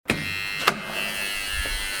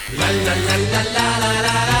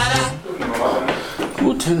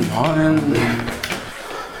Guten Morgen.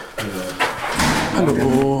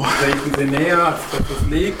 Hallo. Treten Sie näher, als das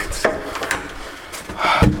liegt.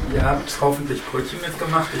 Ihr habt hoffentlich Brötchen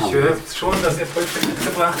mitgemacht. Ich höre schon, dass ihr Brötchen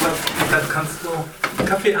mitgebracht habt. Dann kannst du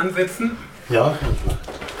Kaffee ansetzen. Ja.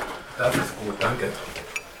 Das ist gut, danke.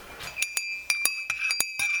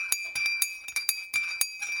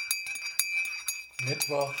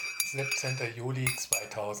 Mittwoch, 17. Juli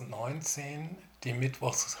 2019. Die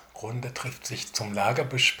Mittwochsrunde trifft sich zum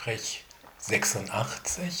Lagerbesprech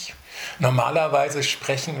 86. Normalerweise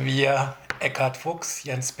sprechen wir, Eckhard Fuchs,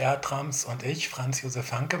 Jens Bertrams und ich, Franz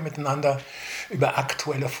Josef Hanke, miteinander über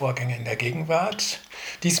aktuelle Vorgänge in der Gegenwart.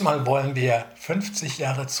 Diesmal wollen wir 50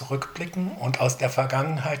 Jahre zurückblicken und aus der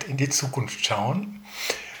Vergangenheit in die Zukunft schauen.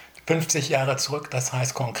 50 Jahre zurück, das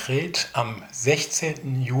heißt konkret, am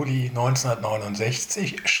 16. Juli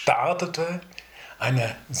 1969 startete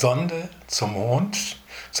eine Sonde zum Mond,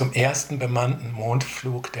 zum ersten bemannten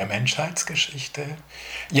Mondflug der Menschheitsgeschichte.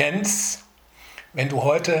 Jens, wenn du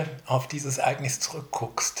heute auf dieses Ereignis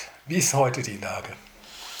zurückguckst, wie ist heute die Lage?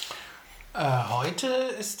 Heute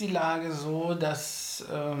ist die Lage so, dass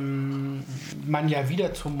man ja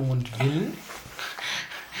wieder zum Mond will.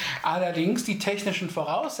 Allerdings die technischen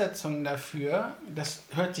Voraussetzungen dafür, das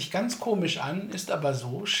hört sich ganz komisch an, ist aber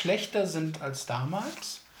so, schlechter sind als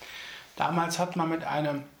damals. Damals hat man mit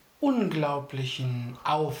einem unglaublichen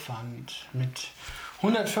Aufwand, mit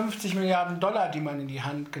 150 Milliarden $, die man in die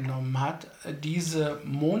Hand genommen hat, diese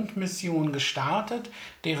Mondmission gestartet,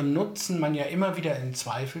 deren Nutzen man ja immer wieder in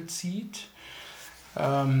Zweifel zieht.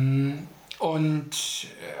 Und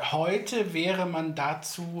heute wäre man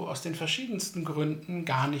dazu aus den verschiedensten Gründen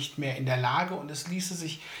gar nicht mehr in der Lage und es ließe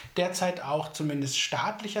sich derzeit auch zumindest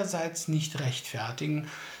staatlicherseits nicht rechtfertigen,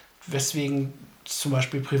 weswegen zum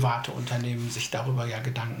Beispiel private Unternehmen sich darüber ja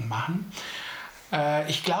Gedanken machen.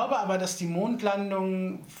 Ich glaube aber, dass die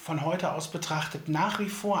Mondlandung von heute aus betrachtet nach wie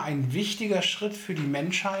vor ein wichtiger Schritt für die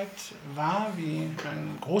Menschheit war, wie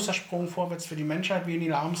ein großer Sprung vorwärts für die Menschheit, wie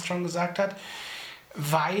Neil Armstrong gesagt hat,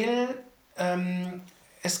 weil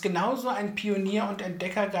es genauso ein Pionier- und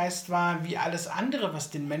Entdeckergeist war wie alles andere, was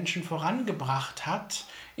den Menschen vorangebracht hat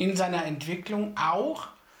in seiner Entwicklung, auch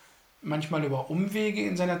manchmal über Umwege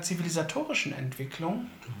in seiner zivilisatorischen Entwicklung.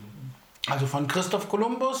 Also von Christoph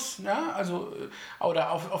Kolumbus, ja, also, oder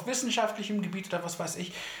auf wissenschaftlichem Gebiet oder was weiß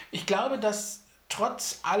ich. Ich glaube, dass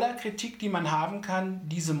trotz aller Kritik, die man haben kann,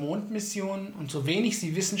 diese Mondmission und so wenig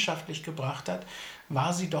sie wissenschaftlich gebracht hat,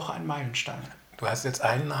 war sie doch ein Meilenstein. Du hast jetzt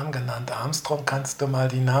einen Namen genannt, Armstrong. Kannst du mal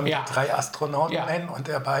die Namen der 3 Astronauten nennen und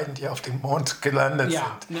der beiden, die auf dem Mond gelandet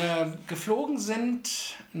sind? Geflogen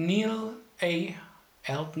sind Neil A.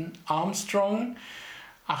 Elton Armstrong,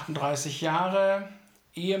 38 Jahre,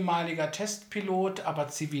 ehemaliger Testpilot, aber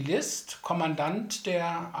Zivilist, Kommandant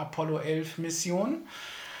der Apollo 11 Mission.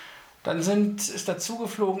 Dann ist dazu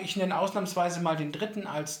geflogen, ich nenne ausnahmsweise mal den dritten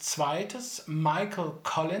als zweites, Michael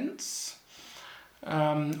Collins,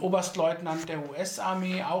 Oberstleutnant der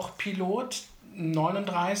US-Armee, auch Pilot,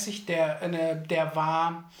 39, der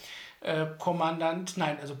war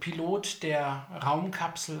Pilot der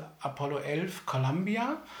Raumkapsel Apollo 11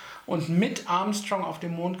 Columbia. Und mit Armstrong auf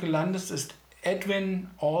dem Mond gelandet ist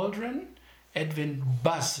Edwin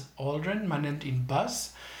Buzz Aldrin, man nennt ihn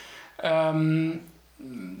Buzz,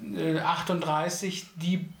 38,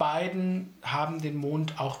 die beiden haben den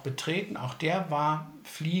Mond auch betreten, auch der war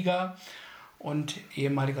Flieger und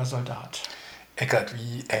ehemaliger Soldat. Eckhard,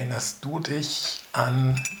 wie erinnerst du dich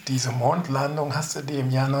an diese Mondlandung? Hast du die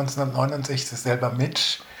im Jahr 1969 selber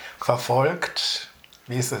mitverfolgt?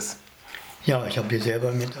 Wie ist es? Ja, ich habe die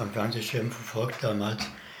selber mit am Fernsehschirm verfolgt damals.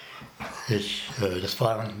 Das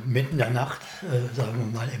war mitten in der Nacht, sagen wir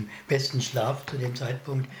mal im besten Schlaf zu dem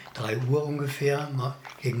Zeitpunkt, 3 Uhr ungefähr,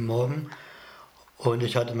 gegen Morgen. Und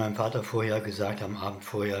ich hatte meinem Vater vorher gesagt, am Abend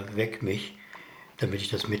vorher, weck mich, damit ich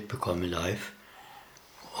das mitbekomme live.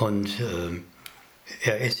 Und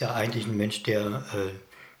er ist ja eigentlich ein Mensch, der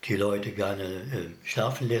die Leute gerne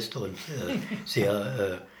schlafen lässt und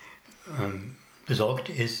sehr besorgt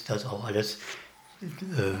ist, dass auch alles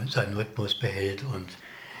seinen Rhythmus behält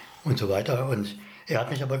und so weiter. Und er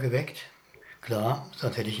hat mich aber geweckt, klar,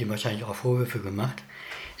 sonst hätte ich ihm wahrscheinlich auch Vorwürfe gemacht.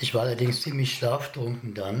 Ich war allerdings ziemlich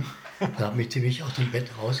schlaftrunken dann und habe mich ziemlich aus dem Bett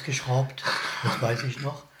rausgeschraubt, das weiß ich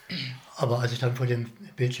noch. Aber als ich dann vor dem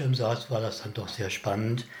Bildschirm saß, war das dann doch sehr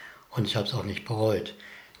spannend und ich habe es auch nicht bereut.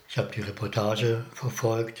 Ich habe die Reportage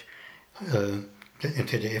verfolgt. Im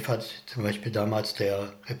ZDF hat zum Beispiel damals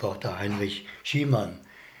der Reporter Heinrich Schiemann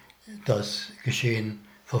das Geschehen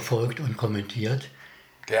verfolgt und kommentiert.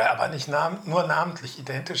 Der aber nicht nur namentlich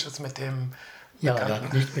identisch ist mit dem Ja, das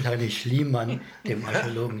hat nichts mit Heinrich Schliemann, dem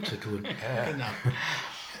Archäologen, zu tun. Genau.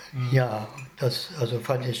 Ja, das also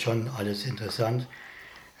fand ich schon alles interessant.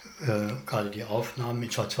 Gerade die Aufnahmen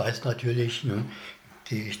in Schwarz-Weiß natürlich, ne,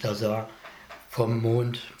 die ich da sah, vom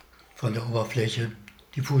Mond, von der Oberfläche,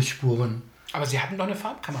 die Fußspuren. Aber Sie hatten doch eine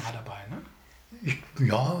Farbkamera dabei, ne?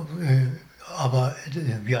 Ja, aber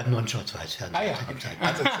wir hatten noch einen Schwarz-Weiß-Fernseher. Ah, ja, zu dem okay.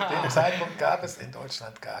 Zeitpunkt. Also zu dem Zeitpunkt gab es in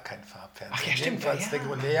Deutschland gar kein Farbfernsehen. Ach ja, stimmt, Jedenfalls ja.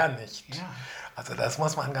 regulär nicht. Ja. Also das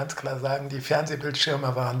muss man ganz klar sagen, die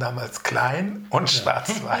Fernsehbildschirme waren damals klein und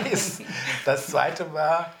schwarz-weiß. Das zweite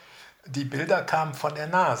war, die Bilder kamen von der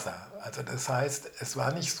NASA. Also das heißt, es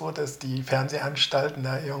war nicht so, dass die Fernsehanstalten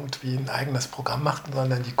da irgendwie ein eigenes Programm machten,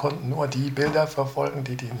 sondern die konnten nur die Bilder verfolgen,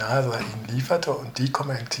 die die NASA ihnen lieferte und die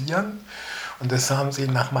kommentieren. Und das haben sie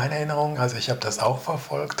nach meiner Erinnerung, also ich habe das auch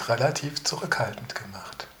verfolgt, relativ zurückhaltend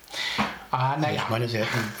gemacht. Ich meine, sie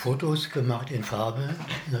hatten Fotos gemacht in Farbe,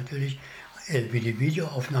 natürlich, wie die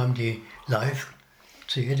Videoaufnahmen, die live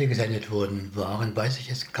zur Erde gesendet wurden, waren, weiß ich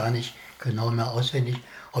jetzt gar nicht genau mehr auswendig,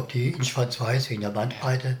 ob die in Schwarz-Weiß wegen der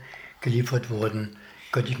Bandbreite geliefert wurden,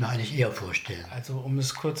 könnte ich mir eigentlich eher vorstellen. Also um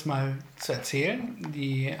es kurz mal zu erzählen,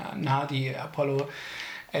 die Apollo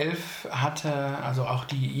 11 hatte, also auch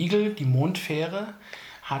die Eagle, die Mondfähre,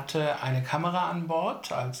 hatte eine Kamera an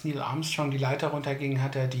Bord. Als Neil Armstrong die Leiter runterging,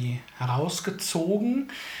 hat er die herausgezogen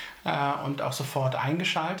und auch sofort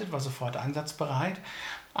eingeschaltet, war sofort einsatzbereit.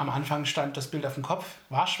 Am Anfang stand das Bild auf dem Kopf,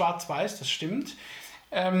 war schwarz-weiß, das stimmt.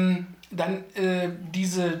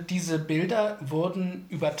 Diese Bilder wurden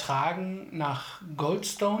übertragen nach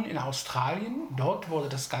Goldstone in Australien. Dort wurde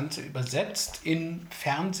das Ganze übersetzt in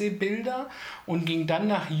Fernsehbilder und ging dann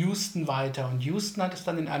nach Houston weiter. Und Houston hat es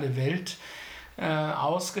dann in alle Welt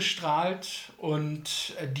ausgestrahlt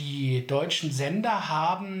und die deutschen Sender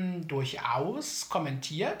haben durchaus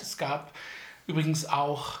kommentiert. Es gab übrigens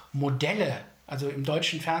auch Modelle. Also im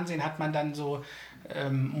deutschen Fernsehen hat man dann so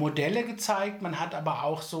Modelle gezeigt, man hat aber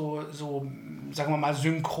auch so, sagen wir mal,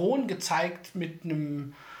 synchron gezeigt mit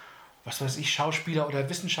einem, was weiß ich, Schauspieler oder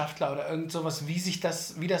Wissenschaftler oder irgend sowas,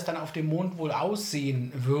 wie das dann auf dem Mond wohl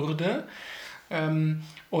aussehen würde.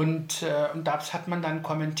 Und das hat man dann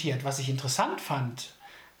kommentiert. Was ich interessant fand,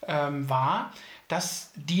 war,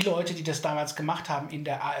 dass die Leute, die das damals gemacht haben, in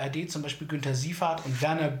der ARD, zum Beispiel Günter Siefert und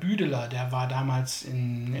Werner Büdeler, der war damals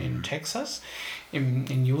in Texas,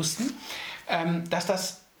 in Houston, dass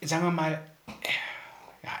das, sagen wir mal,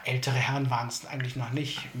 ältere Herren waren es eigentlich noch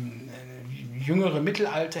nicht, jüngere,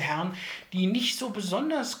 mittelalte Herren, die nicht so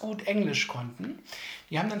besonders gut Englisch konnten.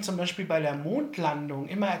 Die haben dann zum Beispiel bei der Mondlandung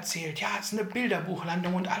immer erzählt, ja, es ist eine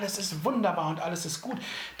Bilderbuchlandung und alles ist wunderbar und alles ist gut.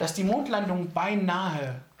 Dass die Mondlandung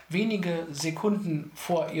beinahe wenige Sekunden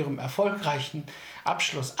vor ihrem erfolgreichen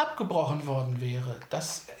Abschluss abgebrochen worden wäre,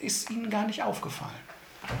 das ist ihnen gar nicht aufgefallen.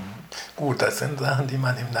 Gut, das sind Sachen, die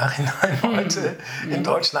man im Nachhinein heute in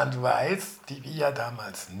Deutschland weiß, die wir ja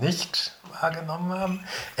damals nicht wahrgenommen haben.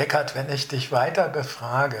 Eckhard, wenn ich dich weiter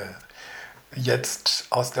befrage, jetzt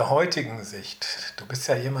aus der heutigen Sicht, du bist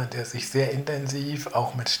ja jemand, der sich sehr intensiv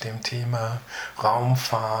auch mit dem Thema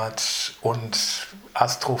Raumfahrt und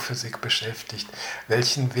Astrophysik beschäftigt.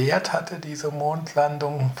 Welchen Wert hatte diese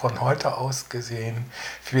Mondlandung von heute aus gesehen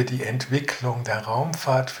für die Entwicklung der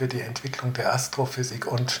Raumfahrt, für die Entwicklung der Astrophysik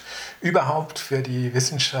und überhaupt für die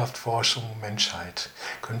Wissenschaft, Forschung, Menschheit?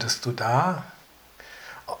 Könntest du da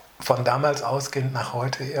von damals ausgehend nach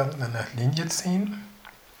heute irgendeine Linie ziehen?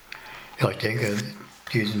 Ja, ich denke,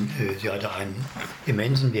 sie hatte einen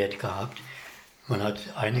immensen Wert gehabt. Man hat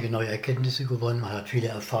einige neue Erkenntnisse gewonnen, man hat viele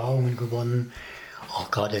Erfahrungen gewonnen,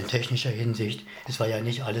 auch gerade in technischer Hinsicht. Es war ja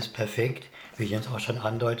nicht alles perfekt, wie Jens auch schon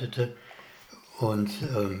andeutete. Und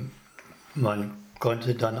man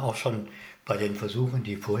konnte dann auch schon bei den Versuchen,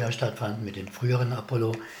 die vorher stattfanden, mit den früheren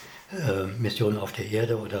Apollo-Missionen auf der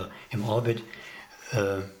Erde oder im Orbit,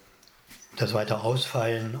 das weiter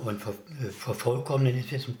ausfallen und vervollkommnen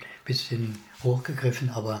ist jetzt ein bisschen hochgegriffen,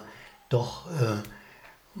 aber doch,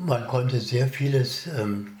 man konnte sehr vieles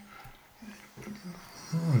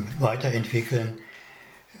weiterentwickeln,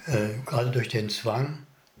 gerade durch den Zwang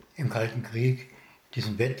im Kalten Krieg,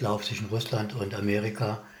 diesen Wettlauf zwischen Russland und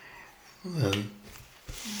Amerika,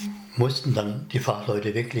 mussten dann die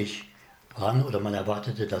Fachleute wirklich ran oder man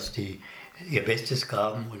erwartete, dass die ihr Bestes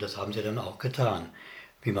gaben und das haben sie dann auch getan,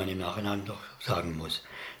 wie man im Nachhinein doch sagen muss,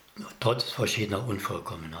 trotz verschiedener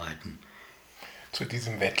Unvollkommenheiten. Zu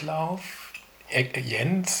diesem Wettlauf,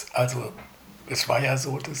 Jens, also es war ja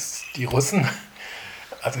so, dass die Russen,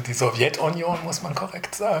 also die Sowjetunion, muss man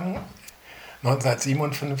korrekt sagen,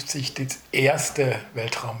 1957 die erste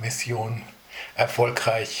Weltraummission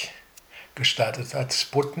erfolgreich gestartet hat,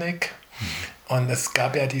 Sputnik. Und es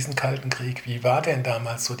gab ja diesen Kalten Krieg. Wie war denn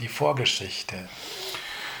damals so die Vorgeschichte?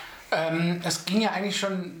 Es ging ja eigentlich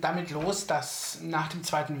schon damit los, dass nach dem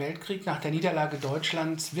Zweiten Weltkrieg, nach der Niederlage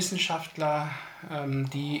Deutschlands, Wissenschaftler,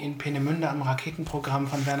 die in Peenemünde am Raketenprogramm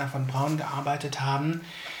von Wernher von Braun gearbeitet haben,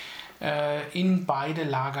 in beide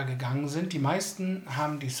Lager gegangen sind. Die meisten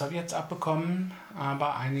haben die Sowjets abbekommen,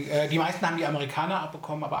 aber die meisten haben die Amerikaner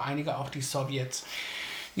abbekommen, aber einige auch die Sowjets.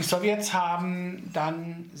 Die Sowjets haben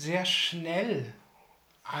dann sehr schnell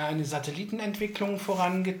eine Satellitenentwicklung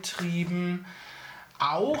vorangetrieben,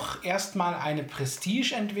 auch erstmal eine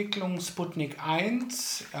Prestigeentwicklung, Sputnik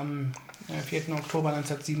 1, am 4. Oktober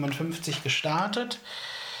 1957 gestartet.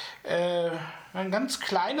 Ein ganz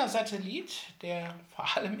kleiner Satellit, der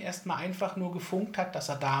vor allem erstmal einfach nur gefunkt hat, dass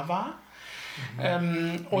er da war.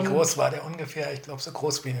 Wie groß war der ungefähr? Ich glaube, so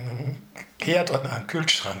groß wie ein Herd oder ein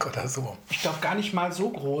Kühlschrank oder so. Ich glaube, gar nicht mal so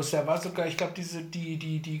groß. Der war sogar, ich glaube,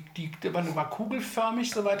 der war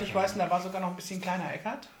kugelförmig, soweit ich weiß, und der war sogar noch ein bisschen kleiner,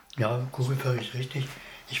 Eckart. Ja, kugelförmig, richtig.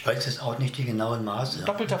 Ich weiß jetzt auch nicht die genauen Maße.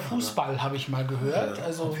 Doppelter Fußball habe ich mal gehört.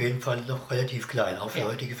 Also, auf jeden Fall doch relativ klein, auch für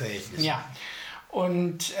heutige Verhältnisse. Ja.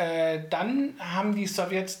 Und dann haben die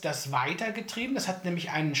Sowjets das weitergetrieben. Das hat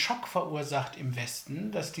nämlich einen Schock verursacht im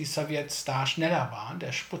Westen, dass die Sowjets da schneller waren,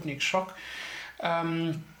 der Sputnik-Schock.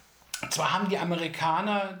 Zwar haben die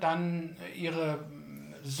Amerikaner dann ihre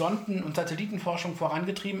Sonden- und Satellitenforschung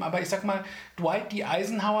vorangetrieben, aber ich sag mal, Dwight D.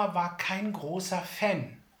 Eisenhower war kein großer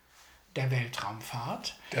Fan der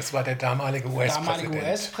Weltraumfahrt. Das war der damalige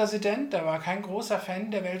US-Präsident. Der war kein großer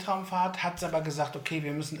Fan der Weltraumfahrt, hat aber gesagt, okay,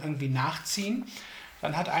 wir müssen irgendwie nachziehen.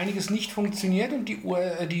 Dann hat einiges nicht funktioniert und die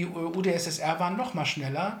UdSSR waren noch mal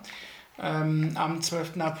schneller. Am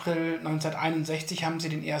 12. April 1961 haben sie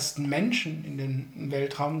den ersten Menschen in den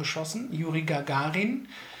Weltraum geschossen, Juri Gagarin.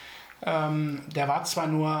 Der war zwar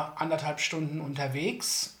nur 1,5 Stunden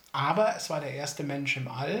unterwegs, aber es war der erste Mensch im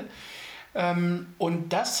All. Und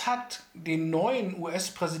das hat den neuen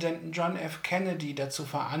US-Präsidenten John F. Kennedy dazu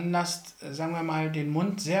veranlasst, sagen wir mal, den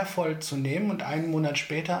Mund sehr voll zu nehmen und einen Monat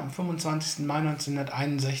später, am 25. Mai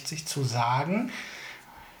 1961, zu sagen,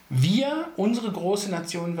 unsere große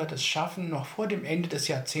Nation wird es schaffen, noch vor dem Ende des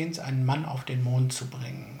Jahrzehnts einen Mann auf den Mond zu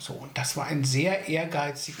bringen. So, und das war ein sehr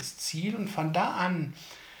ehrgeiziges Ziel und von da an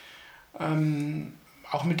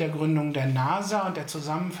auch mit der Gründung der NASA und der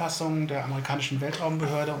Zusammenfassung der amerikanischen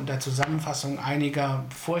Weltraumbehörde und der Zusammenfassung einiger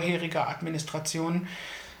vorheriger Administrationen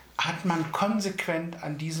hat man konsequent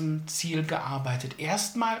an diesem Ziel gearbeitet.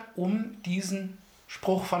 Erstmal, um diesen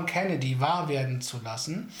Spruch von Kennedy wahr werden zu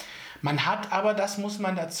lassen. Man hat aber, das muss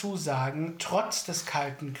man dazu sagen, trotz des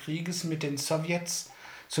Kalten Krieges mit den Sowjets,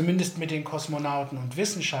 zumindest mit den Kosmonauten und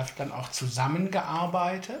Wissenschaftlern, auch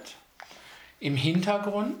zusammengearbeitet im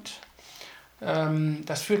Hintergrund.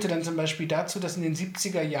 Das führte dann zum Beispiel dazu, dass in den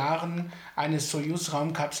 70er Jahren eine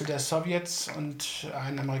Soyuz-Raumkapsel der Sowjets und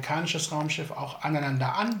ein amerikanisches Raumschiff auch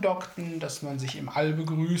aneinander andockten, dass man sich im All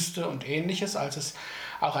begrüßte und Ähnliches, als es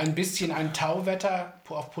auch ein bisschen ein Tauwetter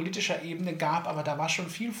auf politischer Ebene gab, aber da war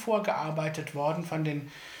schon viel vorgearbeitet worden von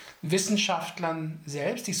den Wissenschaftlern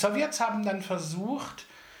selbst. Die Sowjets haben dann versucht,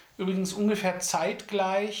 übrigens ungefähr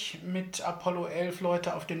zeitgleich mit Apollo 11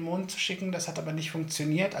 Leute auf den Mond zu schicken. Das hat aber nicht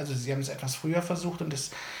funktioniert. Also sie haben es etwas früher versucht und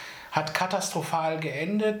es hat katastrophal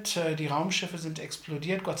geendet. Die Raumschiffe sind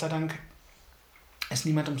explodiert. Gott sei Dank ist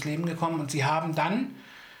niemand ums Leben gekommen. Und sie haben dann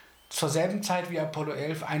zur selben Zeit wie Apollo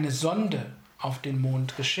 11 eine Sonde auf den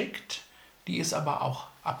Mond geschickt. Die ist aber auch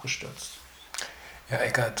abgestürzt. Ja,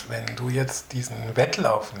 Eckart, wenn du jetzt diesen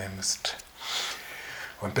Wettlauf nimmst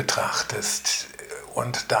und betrachtest,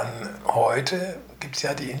 und dann heute gibt es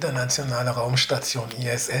ja die internationale Raumstation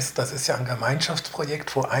ISS. Das ist ja ein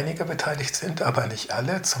Gemeinschaftsprojekt, wo einige beteiligt sind, aber nicht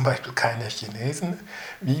alle, zum Beispiel keine Chinesen.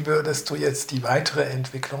 Wie würdest du jetzt die weitere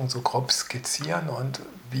Entwicklung so grob skizzieren und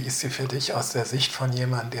wie ist sie für dich aus der Sicht von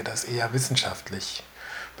jemandem, der das eher wissenschaftlich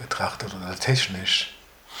betrachtet oder technisch?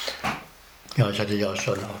 Ja, ich hatte ja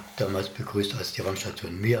schon auch damals begrüßt, als die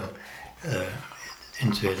Raumstation Mir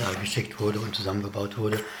ins Weltall geschickt wurde und zusammengebaut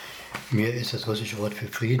wurde. Mir ist das russische Wort für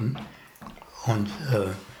Frieden und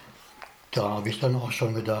da habe ich dann auch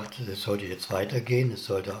schon gedacht, es sollte jetzt weitergehen, es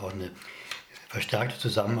sollte auch eine verstärkte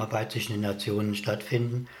Zusammenarbeit zwischen den Nationen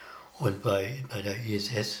stattfinden und bei der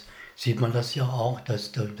ISS sieht man das ja auch,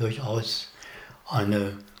 dass da durchaus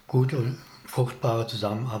eine gute und fruchtbare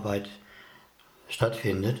Zusammenarbeit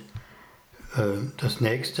stattfindet. Das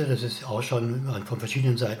nächste, das ist auch schon von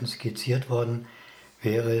verschiedenen Seiten skizziert worden,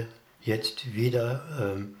 wäre jetzt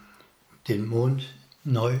wieder den Mond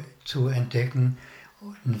neu zu entdecken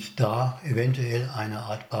und da eventuell eine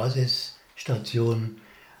Art Basisstation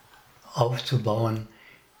aufzubauen,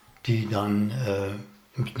 die dann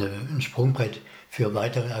ein Sprungbrett für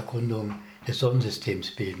weitere Erkundungen des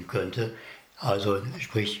Sonnensystems bilden könnte. Also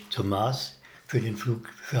sprich zum Mars, für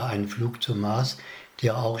einen Flug zum Mars,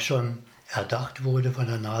 der auch schon erdacht wurde von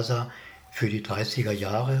der NASA für die 30er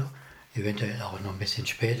Jahre, eventuell auch noch ein bisschen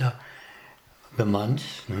später, bemannt.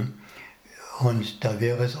 Ne? Und da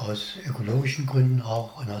wäre es aus ökologischen Gründen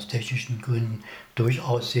auch und aus technischen Gründen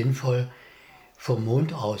durchaus sinnvoll, vom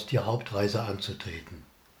Mond aus die Hauptreise anzutreten.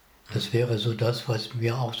 Das wäre so das, was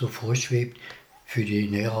mir auch so vorschwebt für die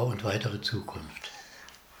nähere und weitere Zukunft.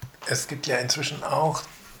 Es gibt ja inzwischen auch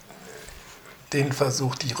den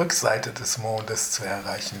Versuch, die Rückseite des Mondes zu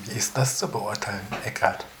erreichen. Wie ist das zu beurteilen,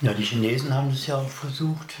 Eckhard? Ja, die Chinesen haben es ja auch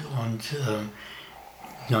versucht und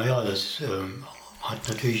das hat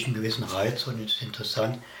natürlich einen gewissen Reiz und ist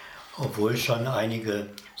interessant, obwohl schon einige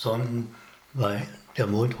Sonden bei der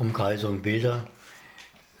Mondumkreisung Bilder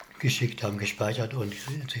geschickt haben, gespeichert und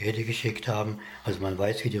zur Erde geschickt haben. Also man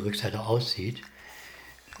weiß, wie die Rückseite aussieht.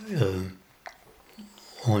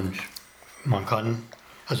 Und man kann,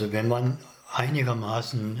 also wenn man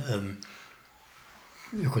einigermaßen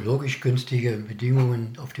ökologisch günstige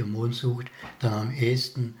Bedingungen auf dem Mond sucht, dann am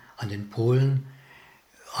ehesten an den Polen,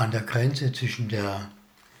 an der Grenze zwischen der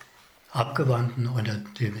abgewandten und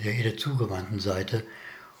der Erde zugewandten Seite,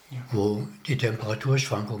 wo die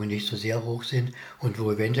Temperaturschwankungen nicht so sehr hoch sind und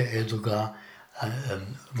wo eventuell sogar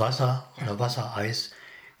Wasser oder Wassereis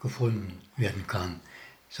gefunden werden kann.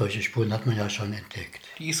 Solche Spuren hat man ja schon entdeckt.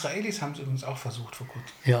 Die Israelis haben es übrigens auch versucht vor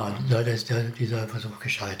kurzem. Ja, leider ist dieser Versuch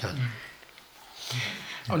gescheitert.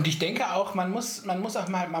 Und ich denke auch, man muss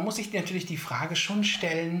sich natürlich die Frage schon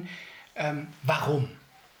stellen, warum?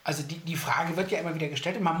 Also die Frage wird ja immer wieder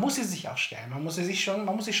gestellt und man muss sie sich auch stellen. Man muss sich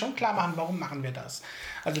schon klar machen, warum machen wir das?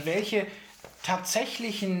 Also welche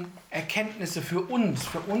tatsächlichen Erkenntnisse für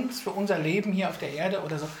unser Leben hier auf der Erde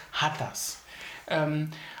oder so hat das?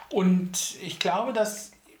 Und ich glaube,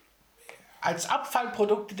 dass als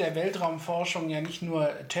Abfallprodukte der Weltraumforschung ja nicht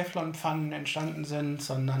nur Teflonpfannen entstanden sind,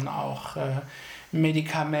 sondern auch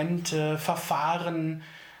Medikamente, Verfahren,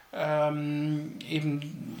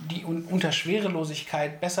 eben die unter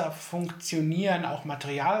Schwerelosigkeit besser funktionieren, auch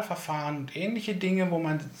Materialverfahren und ähnliche Dinge, wo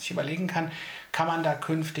man sich überlegen kann, kann man da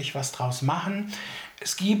künftig was draus machen.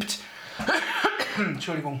 Es gibt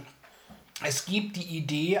die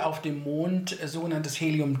Idee, auf dem Mond sogenanntes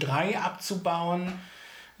Helium-3 abzubauen,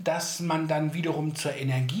 das man dann wiederum zur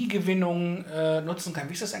Energiegewinnung nutzen kann.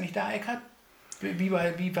 Wie ist das eigentlich da, Eckhard? Wie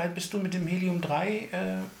weit bist du mit dem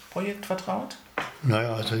Helium-3-Projekt vertraut?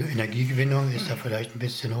 Naja, also Energiegewinnung ist da vielleicht ein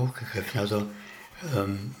bisschen hochgegriffen. Also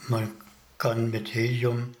man kann mit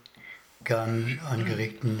Helium gern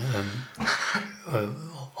angeregten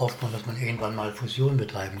hoffen, dass man irgendwann mal Fusion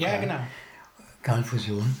betreiben kann. Ja, genau.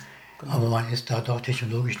 Kernfusion. Genau. Aber man ist da doch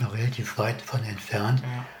technologisch noch relativ weit von entfernt.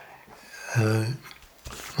 Ja.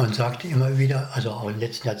 Man sagt immer wieder, also auch in den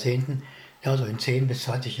letzten Jahrzehnten, ja, so in 10 bis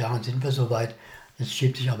 20 Jahren sind wir soweit. Es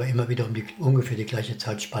schiebt sich aber immer wieder ungefähr die gleiche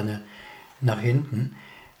Zeitspanne nach hinten,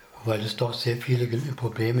 weil es doch sehr viele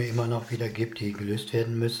Probleme immer noch wieder gibt, die gelöst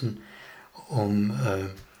werden müssen, um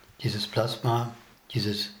dieses Plasma,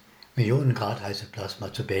 dieses Millionengrad heiße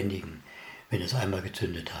Plasma zu bändigen, wenn es einmal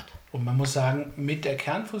gezündet hat. Und man muss sagen, mit der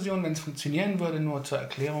Kernfusion, wenn es funktionieren würde, nur zur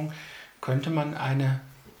Erklärung, könnte man eine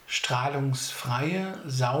strahlungsfreie,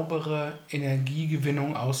 saubere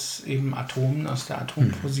Energiegewinnung aus eben Atomen, aus der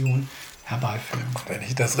Atomfusion herbeiführen. Wenn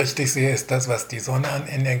ich das richtig sehe, ist das, was die Sonne an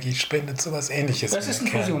Energie spendet, so was Ähnliches. Das ist ein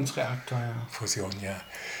Fusionsreaktor, ja. Fusion, ja.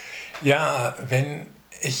 Ja, wenn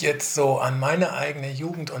ich jetzt so an meine eigene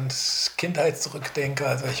Jugend und Kindheit zurückdenke,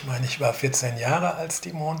 also ich meine, ich war 14 Jahre, als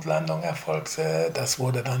die Mondlandung erfolgte. Das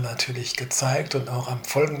wurde dann natürlich gezeigt und auch am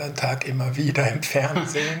folgenden Tag immer wieder im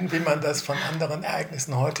Fernsehen, wie man das von anderen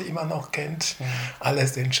Ereignissen heute immer noch kennt. Ja.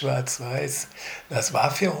 Alles in Schwarz-Weiß. Das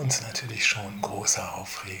war für uns natürlich schon ein großer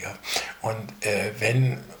Aufreger. Und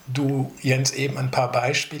wenn du, Jens, eben ein paar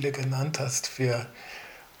Beispiele genannt hast für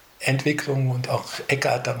Entwicklung und auch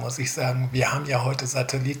Eckhard, da muss ich sagen, wir haben ja heute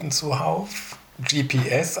Satelliten zuhauf.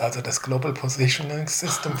 GPS, also das Global Positioning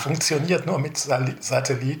System, funktioniert nur mit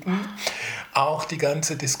Satelliten. Auch die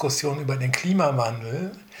ganze Diskussion über den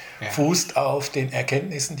Klimawandel fußt auf den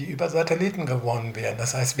Erkenntnissen, die über Satelliten gewonnen werden.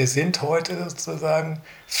 Das heißt, wir sind heute sozusagen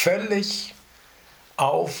völlig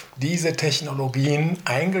auf diese Technologien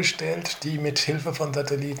eingestellt, die mit Hilfe von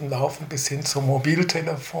Satelliten laufen, bis hin zum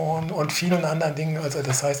Mobiltelefon und vielen anderen Dingen. Also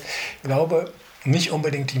das heißt, ich glaube, nicht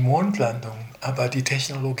unbedingt die Mondlandung, aber die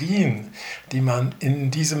Technologien, die man in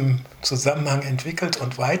diesem Zusammenhang entwickelt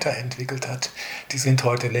und weiterentwickelt hat, die sind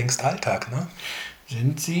heute längst Alltag, ne?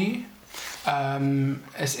 Sind sie?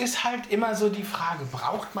 Es ist halt immer so die Frage,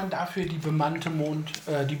 braucht man dafür die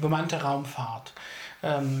bemannte Raumfahrt?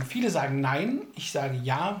 Viele sagen nein, ich sage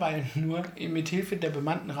ja, weil nur mit Hilfe der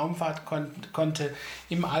bemannten Raumfahrt konnte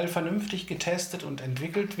im All vernünftig getestet und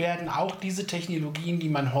entwickelt werden. Auch diese Technologien, die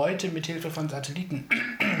man heute mit Hilfe von Satelliten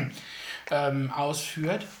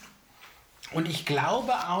ausführt. Und ich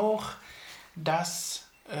glaube auch, dass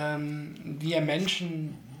wir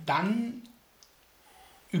Menschen dann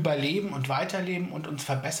überleben und weiterleben und uns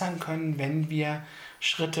verbessern können, wenn wir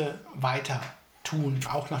Schritte weiter tun,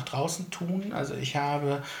 auch nach draußen tun. Also ich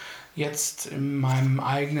habe jetzt in meinem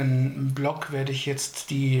eigenen Blog, werde ich jetzt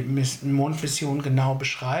die Mondmission genau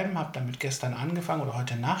beschreiben, habe damit gestern angefangen oder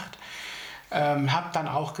heute Nacht, habe dann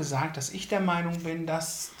auch gesagt, dass ich der Meinung bin,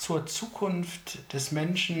 dass zur Zukunft des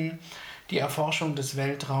Menschen die Erforschung des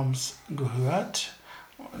Weltraums gehört.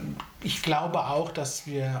 Ich glaube auch, dass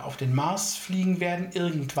wir auf den Mars fliegen werden,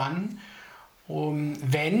 irgendwann,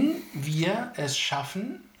 wenn wir es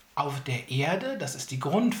schaffen, auf der Erde, das ist die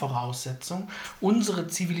Grundvoraussetzung, unsere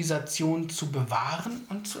Zivilisation zu bewahren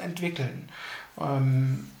und zu entwickeln.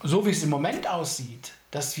 So wie es im Moment aussieht,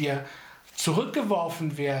 dass wir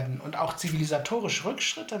zurückgeworfen werden und auch zivilisatorisch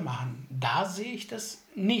Rückschritte machen, da sehe ich das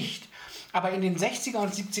nicht. Aber in den 60er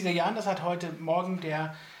und 70er Jahren, das hat heute Morgen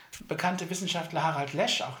der bekannte Wissenschaftler Harald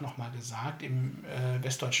Lesch auch nochmal gesagt, im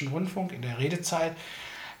Westdeutschen Rundfunk, in der Redezeit.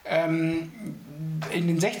 In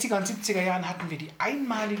den 60er und 70er Jahren hatten wir die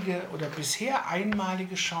einmalige oder bisher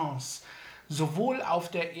einmalige Chance, sowohl auf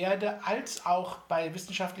der Erde als auch bei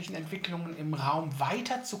wissenschaftlichen Entwicklungen im Raum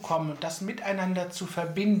weiterzukommen und das miteinander zu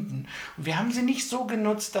verbinden. Und wir haben sie nicht so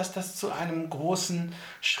genutzt, dass das zu einem großen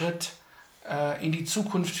Schritt in die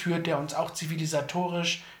Zukunft führt, der uns auch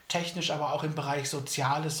zivilisatorisch, technisch, aber auch im Bereich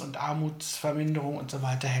Soziales und Armutsverminderung und so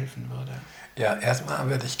weiter helfen würde. Ja, erstmal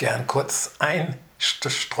würde ich gern kurz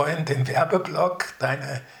einstreuen, den Werbeblock.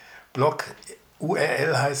 Deine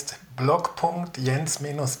Blog-URL heißt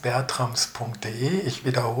blog.jens-bertrams.de. Ich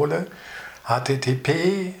wiederhole,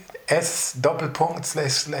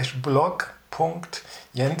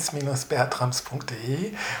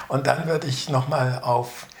 https://blog.jens-bertrams.de. Und dann würde ich nochmal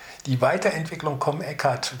auf die Weiterentwicklung kommen,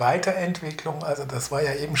 Eckhard. Weiterentwicklung, also das war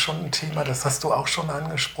ja eben schon ein Thema, das hast du auch schon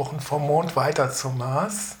angesprochen, vom Mond weiter zum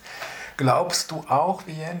Mars. Glaubst du auch,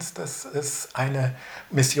 wie Jens, dass es eine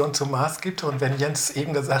Mission zum Mars gibt? Und wenn Jens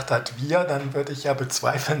eben gesagt hat, wir, dann würde ich ja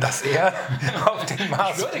bezweifeln, dass er auf den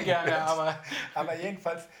Mars Ich würde gerne, aber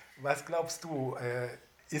jedenfalls, was glaubst du?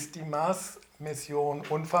 Ist die Mars-Mission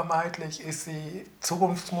unvermeidlich? Ist sie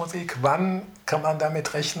Zukunftsmusik? Wann kann man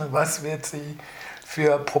damit rechnen? Was wird sie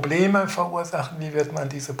für Probleme verursachen? Wie wird man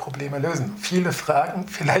diese Probleme lösen? Viele Fragen,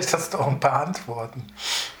 vielleicht hast du auch ein paar Antworten.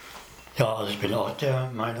 Ja, also ich bin auch der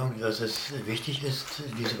Meinung, dass es wichtig ist,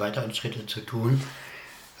 diese weiteren Schritte zu tun.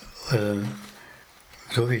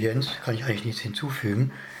 So wie Jens kann ich eigentlich nichts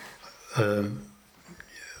hinzufügen.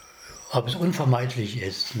 Ob es unvermeidlich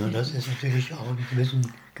ist, ne, das ist natürlich auch eine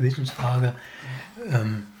Gewissensfrage.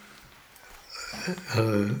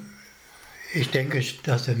 Ich denke,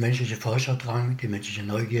 dass der menschliche Forscherdrang, die menschliche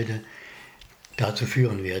Neugierde dazu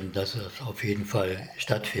führen werden, dass es auf jeden Fall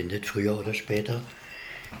stattfindet, früher oder später.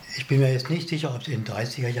 Ich bin mir jetzt nicht sicher, ob es in den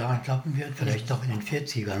 30er Jahren klappen wird, vielleicht auch in den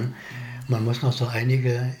 40ern. Man muss noch so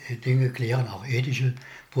einige Dinge klären, auch ethische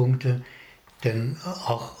Punkte, denn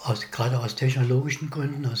auch gerade aus technologischen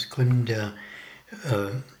Gründen, aus Gründen der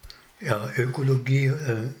Ökologie,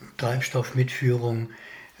 Treibstoffmitführung,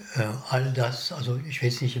 all das, also ich will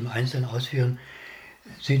es nicht im Einzelnen ausführen,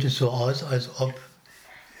 sieht es so aus, als ob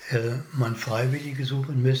man Freiwillige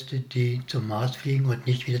suchen müsste, die zum Mars fliegen und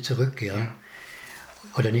nicht wieder zurückkehren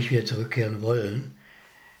oder nicht wieder zurückkehren wollen.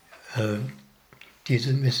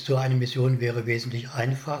 So eine Mission wäre wesentlich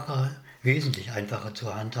einfacher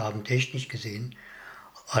zu handhaben, technisch gesehen,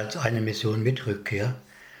 als eine Mission mit Rückkehr.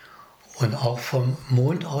 Und auch vom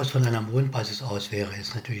Mond aus, von einer Mondbasis aus wäre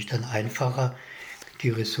es natürlich dann einfacher, die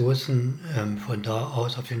Ressourcen von da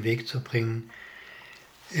aus auf den Weg zu bringen.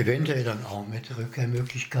 Eventuell dann auch mit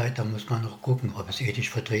Rückkehrmöglichkeit, da muss man noch gucken, ob es ethisch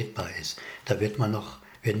vertretbar ist. Da werden noch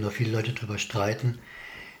viele Leute drüber streiten.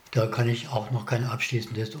 Da kann ich auch noch kein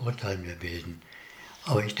abschließendes Urteil mehr bilden.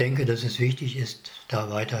 Aber ich denke, dass es wichtig ist, da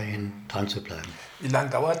weiterhin dran zu bleiben. Wie lange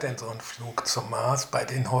dauert denn so ein Flug zum Mars bei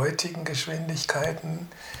den heutigen Geschwindigkeiten?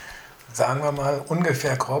 Sagen wir mal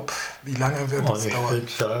ungefähr grob, wie lange wird es dauern?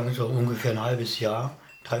 Ich würde sagen, so ungefähr ein halbes Jahr,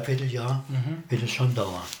 Dreivierteljahr wird es schon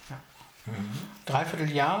dauern. Ja.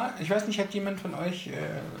 Dreivierteljahr. Ich weiß nicht, hat jemand von euch,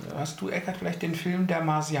 hast du, Eckhard, vielleicht den Film Der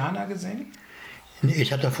Marsianer gesehen?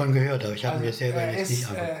 Ich habe davon gehört, aber ich habe mir selber jetzt nicht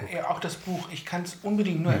angeguckt. Auch das Buch, ich kann es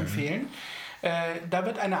unbedingt nur empfehlen. Da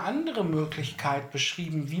wird eine andere Möglichkeit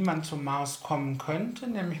beschrieben, wie man zum Mars kommen könnte,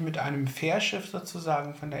 nämlich mit einem Fährschiff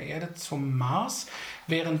sozusagen von der Erde zum Mars,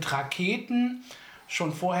 während Raketen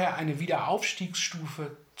schon vorher eine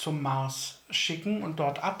Wiederaufstiegsstufe zum Mars schicken und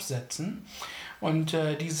dort absetzen. Und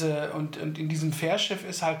in diesem Fährschiff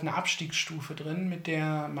ist halt eine Abstiegsstufe drin, mit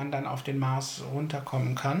der man dann auf den Mars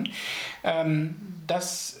runterkommen kann.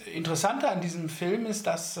 Das Interessante an diesem Film ist,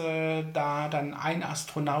 dass da dann ein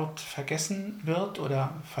Astronaut vergessen wird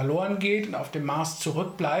oder verloren geht und auf dem Mars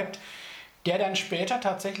zurückbleibt, der dann später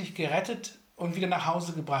tatsächlich gerettet und wieder nach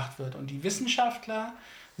Hause gebracht wird. Und die Wissenschaftler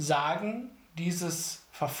sagen, dieses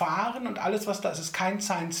Verfahren und alles, was da ist, ist kein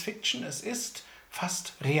Science-Fiction, es ist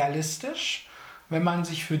fast realistisch, wenn man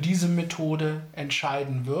sich für diese Methode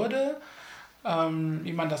entscheiden würde,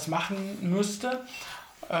 wie man das machen müsste.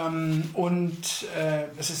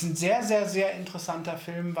 Es ist ein sehr, sehr, sehr interessanter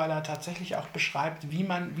Film, weil er tatsächlich auch beschreibt,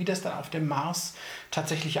 wie das dann auf dem Mars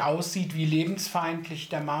tatsächlich aussieht, wie lebensfeindlich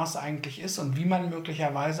der Mars eigentlich ist und wie man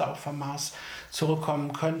möglicherweise auch vom Mars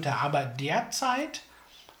zurückkommen könnte. Aber derzeit,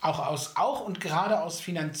 auch und gerade aus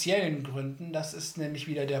finanziellen Gründen, das ist nämlich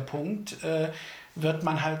wieder der Punkt, wird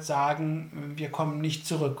man halt sagen, wir kommen nicht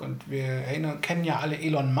zurück. Und wir kennen ja alle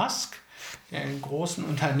Elon Musk, den großen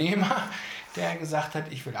Unternehmer, der gesagt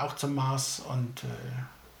hat, ich will auch zum Mars und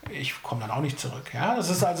ich komme dann auch nicht zurück. Ja? Das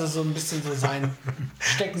ist also so ein bisschen so sein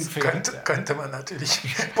Steckenpferd. Könnte man natürlich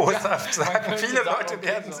boshaft sagen. Viele Leute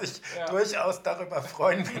werden sich durchaus darüber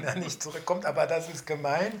freuen, wenn er nicht zurückkommt, aber das ist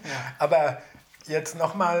gemein. Ja. Aber jetzt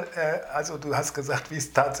nochmal, also du hast gesagt, wie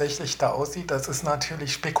es tatsächlich da aussieht, das ist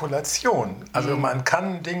natürlich Spekulation. Also man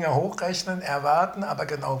kann Dinge hochrechnen, erwarten, aber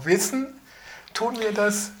genau wissen tun wir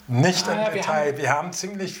das nicht im Detail. Wir haben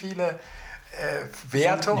ziemlich viele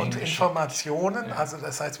Werte und Informationen, also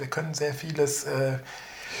das heißt, wir können sehr vieles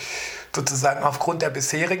sozusagen aufgrund der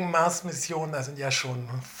bisherigen Mars-Mission, da sind ja schon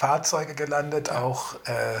Fahrzeuge gelandet, auch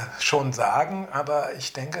schon sagen, aber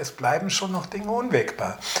ich denke, es bleiben schon noch Dinge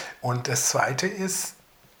unwägbar. Und das Zweite ist,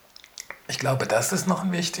 ich glaube, das ist noch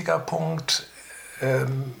ein wichtiger Punkt,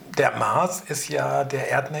 der Mars ist ja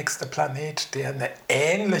der erdnächste Planet, der eine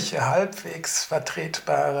ähnliche, halbwegs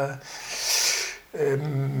vertretbare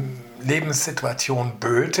Lebenssituation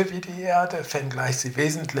böte wie die Erde, wenngleich sie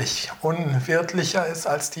wesentlich unwirtlicher ist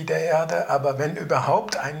als die der Erde. Aber wenn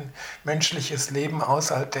überhaupt ein menschliches Leben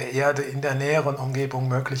außerhalb der Erde in der näheren Umgebung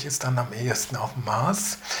möglich ist, dann am ehesten auf dem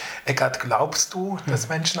Mars. Eckart, glaubst du, dass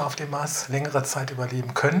Menschen auf dem Mars längere Zeit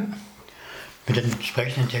überleben können? Mit den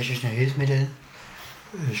entsprechenden technischen Hilfsmitteln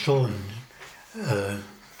schon.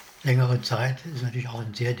 Längere Zeit ist natürlich auch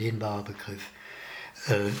ein sehr dehnbarer Begriff.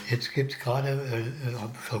 Jetzt gibt es gerade,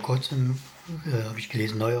 vor kurzem habe ich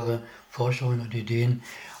gelesen, neuere Forschungen und Ideen,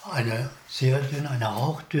 eine sehr dünne, eine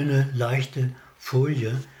hauchdünne, leichte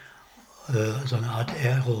Folie, so eine Art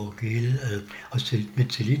Aerogel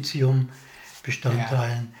mit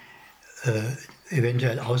Siliziumbestandteilen,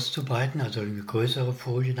 eventuell auszubreiten, also eine größere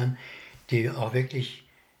Folie dann, die auch wirklich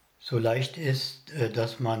so leicht ist,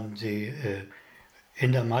 dass man sie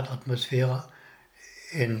in der Mardatmosphäre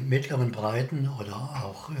in mittleren Breiten oder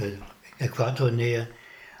auch Äquatornähe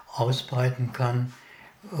ausbreiten kann,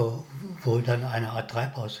 wo dann eine Art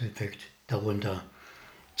Treibhauseffekt darunter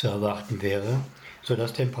zu erwarten wäre,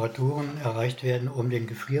 sodass Temperaturen erreicht werden um den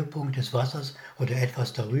Gefrierpunkt des Wassers oder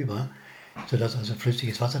etwas darüber, sodass also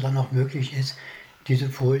flüssiges Wasser dann noch möglich ist. Diese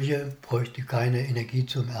Folie bräuchte keine Energie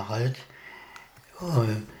zum Erhalt.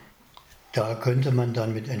 Da könnte man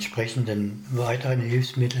dann mit entsprechenden weiteren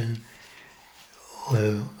Hilfsmitteln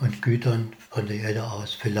und Gütern von der Erde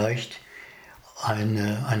aus vielleicht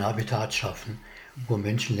ein Habitat schaffen, wo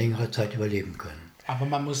Menschen längere Zeit überleben können. Aber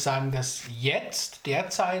man muss sagen, dass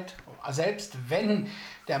derzeit, selbst wenn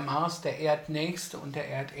der Mars der erdnächste und der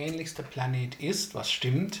erdähnlichste Planet ist, was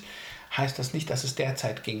stimmt, heißt das nicht, dass es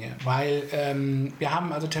derzeit ginge. Weil wir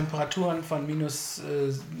haben also Temperaturen von minus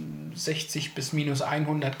 60 bis minus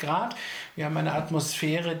 100 Grad. Wir haben eine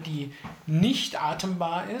Atmosphäre, die nicht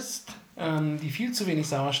atembar ist, die viel zu wenig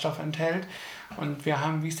Sauerstoff enthält. Und wir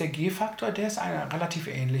haben, wie ist der G-Faktor? Der ist relativ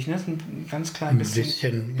ähnlich, ne? Ein ganz klein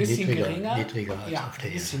bisschen niedriger als ja, auf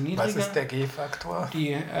der Erde. Was ist der G-Faktor?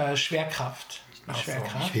 Die Schwerkraft.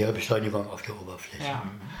 Schwere Beschleunigung auf der Oberfläche. Ja.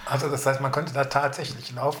 Also das heißt, man könnte da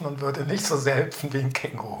tatsächlich laufen und würde nicht so sehr hüpfen wie ein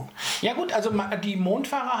Känguru. Ja gut, also die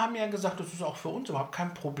Mondfahrer haben ja gesagt, das ist auch für uns überhaupt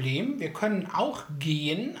kein Problem. Wir können auch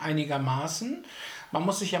gehen einigermaßen. Man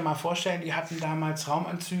muss sich ja mal vorstellen, die hatten damals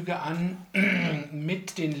Raumanzüge an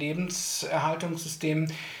mit den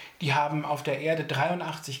Lebenserhaltungssystemen. Die haben auf der Erde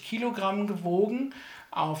 83 Kilogramm gewogen,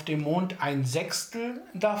 auf dem Mond 1/6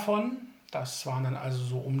 davon. Das waren dann also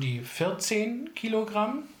so um die 14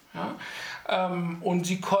 Kilogramm. Ja? Und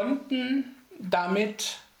sie konnten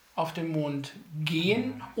damit auf den Mond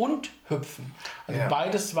gehen und hüpfen. Also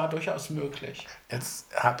beides war durchaus möglich. Jetzt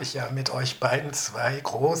habe ich ja mit euch beiden zwei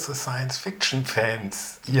große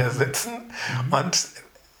Science-Fiction-Fans hier sitzen. Und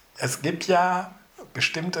es gibt ja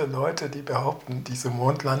bestimmte Leute, die behaupten, diese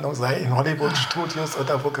Mondlandung sei in Hollywood-Studios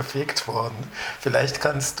oder wo gefegt worden. Vielleicht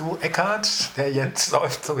kannst du, Eckhard, der Jens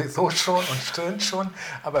läuft sowieso schon und stöhnt schon,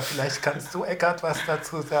 aber vielleicht kannst du, Eckhard, was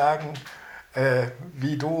dazu sagen,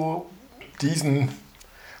 wie du diesen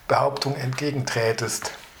Behauptungen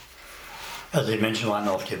entgegenträtest. Also die Menschen waren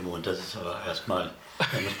auf dem Mond, das ist aber erstmal, da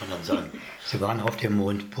muss man dann sagen, sie waren auf dem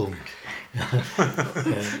Mond, Punkt.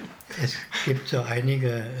 Es gibt so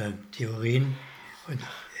einige Theorien,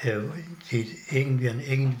 die irgendwie an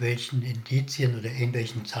irgendwelchen Indizien oder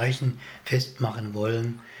irgendwelchen Zeichen festmachen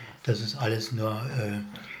wollen, dass es alles nur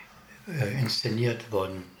inszeniert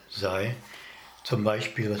worden sei. Zum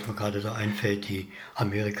Beispiel, was mir gerade so einfällt, die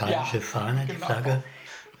amerikanische Fahne, die Flagge,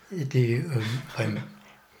 die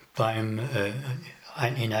beim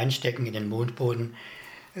Hineinstecken in den Mondboden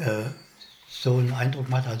so einen Eindruck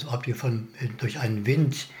macht, als ob die durch einen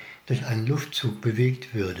Wind, durch einen Luftzug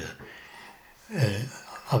bewegt würde.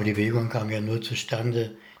 Aber die Bewegung kam ja nur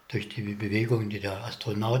zustande durch die Bewegung, die der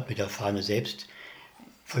Astronaut mit der Fahne selbst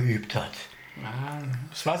verübt hat.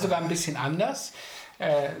 Es war sogar ein bisschen anders.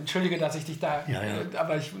 Entschuldige, dass ich dich da,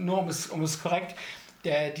 aber nur um es korrekt,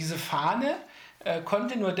 diese Fahne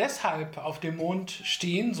konnte nur deshalb auf dem Mond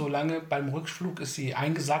stehen, solange beim Rückflug ist sie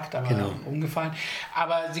eingesackt, aber umgefallen.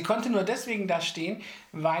 Aber sie konnte nur deswegen da stehen,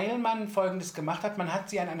 weil man Folgendes gemacht hat. Man hat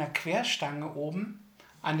sie an einer Querstange oben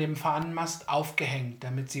an dem Fahnenmast aufgehängt,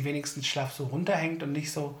 damit sie wenigstens schlaff so runterhängt und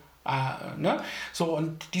nicht so, So,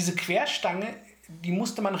 und diese Querstange, die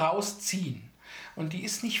musste man rausziehen. Und die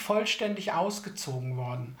ist nicht vollständig ausgezogen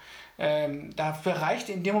worden. Dafür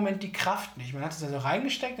reichte in dem Moment die Kraft nicht. Man hat es also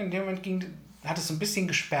reingesteckt und in dem Moment hat es so ein bisschen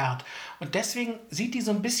gesperrt. Und deswegen sieht die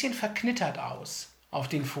so ein bisschen verknittert aus auf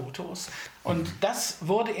den Fotos. Und das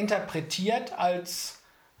wurde interpretiert als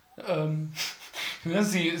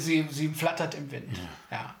sie flattert im Wind.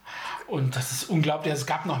 Ja. Und das ist unglaublich. Es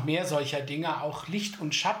gab noch mehr solcher Dinge, auch Licht-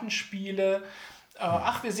 und Schattenspiele.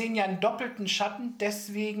 Wir sehen ja einen doppelten Schatten,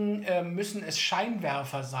 deswegen müssen es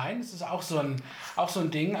Scheinwerfer sein. Das ist auch so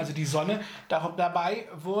ein Ding, also die Sonne. Dabei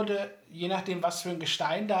wurde, je nachdem, was für ein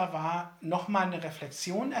Gestein da war, nochmal eine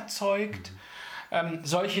Reflexion erzeugt.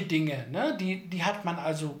 Solche Dinge, ne? Die hat man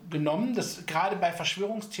also genommen. Gerade bei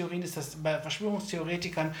Verschwörungstheorien bei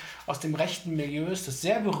Verschwörungstheoretikern aus dem rechten Milieu ist das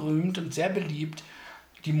sehr berühmt und sehr beliebt,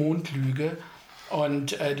 die Mondlüge.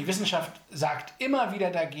 Und die Wissenschaft sagt immer wieder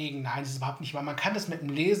dagegen, nein, das ist überhaupt nicht wahr. Man kann das mit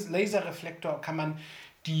einem Laserreflektor, kann man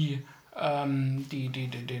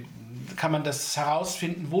kann man das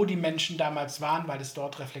herausfinden, wo die Menschen damals waren, weil es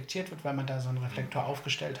dort reflektiert wird, weil man da so einen Reflektor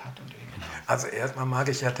aufgestellt hat. Also erstmal mag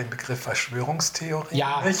ich ja den Begriff Verschwörungstheorie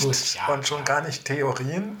nicht und schon gar nicht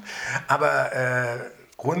Theorien, aber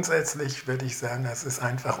grundsätzlich würde ich sagen, das ist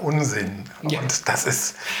einfach Unsinn. Ja. Und das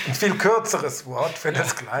ist ein viel kürzeres Wort für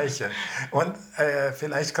das Gleiche. Und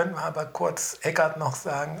vielleicht können wir aber kurz Eckhard noch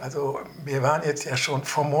sagen, also wir waren jetzt ja schon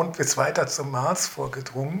vom Mond bis weiter zum Mars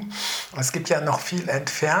vorgedrungen. Es gibt ja noch viel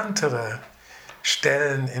entferntere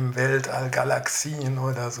Stellen im Weltall, Galaxien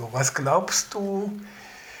oder so. Was glaubst du,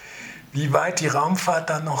 wie weit die Raumfahrt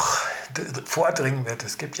dann noch vordringen wird?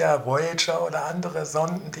 Es gibt ja Voyager oder andere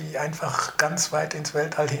Sonden, die einfach ganz weit ins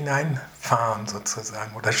Weltall hineinfahren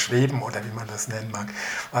sozusagen oder schweben oder wie man das nennen mag.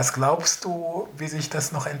 Was glaubst du, wie sich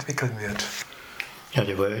das noch entwickeln wird? Ja,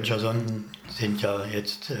 die Voyager-Sonden sind ja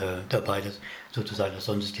jetzt dabei, sozusagen das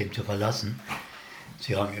Sonnensystem zu verlassen.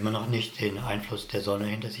 Sie haben immer noch nicht den Einfluss der Sonne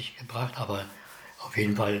hinter sich gebracht, aber auf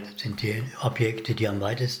jeden Fall sind die Objekte, die am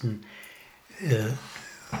weitesten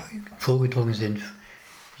vorgedrungen sind,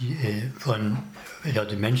 von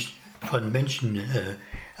Menschen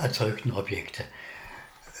erzeugten Objekte.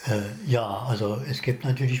 Also es gibt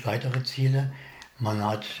natürlich weitere Ziele. Man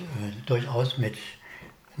hat durchaus mit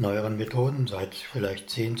neueren Methoden seit vielleicht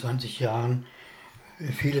 10, 20 Jahren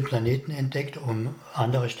viele Planeten entdeckt, um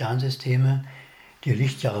andere Sternsysteme, die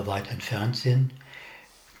Lichtjahre weit entfernt sind,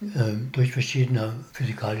 durch verschiedene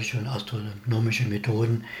physikalische und astronomische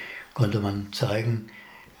Methoden konnte man zeigen,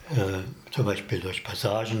 zum Beispiel durch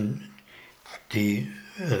Passagen, die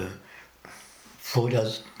vor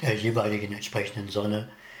der jeweiligen entsprechenden Sonne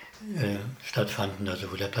stattfanden,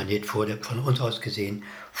 also wo der Planet von uns aus gesehen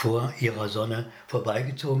vor ihrer Sonne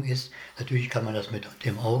vorbeigezogen ist. Natürlich kann man das mit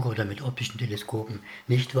dem Auge oder mit optischen Teleskopen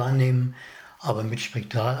nicht wahrnehmen, aber mit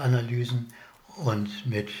Spektralanalysen und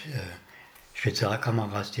mit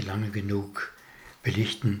Spezialkameras, die lange genug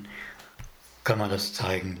belichten, kann man das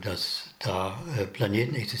zeigen, dass da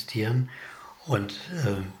Planeten existieren und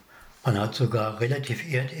man hat sogar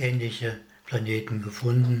relativ erdähnliche Planeten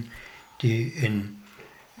gefunden, die in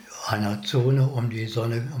einer Zone um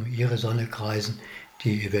ihre Sonne kreisen,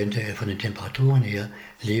 die eventuell von den Temperaturen her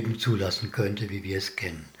Leben zulassen könnte, wie wir es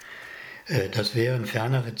kennen. Das wären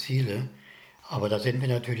fernere Ziele, aber da sind wir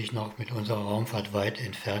natürlich noch mit unserer Raumfahrt weit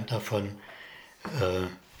entfernt davon,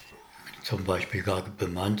 zum Beispiel gar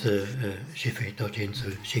bemannte Schiffe dorthin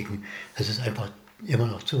zu schicken. Das ist einfach immer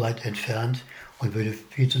noch zu weit entfernt und würde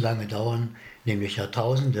viel zu lange dauern, nämlich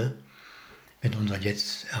Jahrtausende mit unseren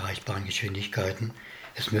jetzt erreichbaren Geschwindigkeiten.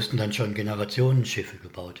 Es müssten dann schon Generationenschiffe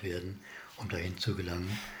gebaut werden, um dahin zu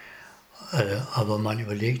gelangen. Aber man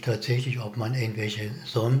überlegt tatsächlich, ob man irgendwelche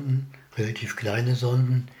Sonden, relativ kleine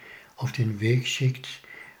Sonden, auf den Weg schickt,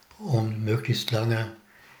 um möglichst lange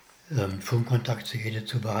Funkkontakt zur Erde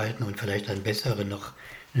zu behalten und vielleicht dann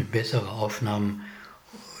bessere Aufnahmen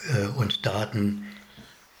und Daten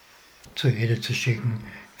zur Erde zu schicken,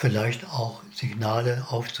 vielleicht auch Signale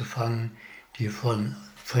aufzufangen, die von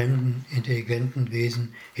fremden, intelligenten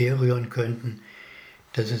Wesen herrühren könnten.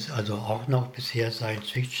 Das ist also auch noch bisher Science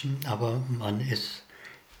Fiction, aber man ist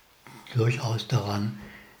durchaus daran,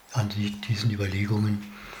 an diesen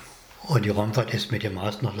Überlegungen. Und die Raumfahrt ist mit dem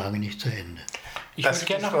Mars noch lange nicht zu Ende. Ich würde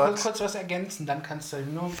gerne noch kurz was ergänzen, dann kannst du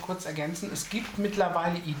nur kurz ergänzen. Es gibt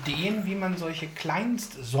mittlerweile Ideen, wie man solche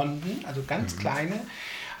Kleinstsonden, also ganz kleine,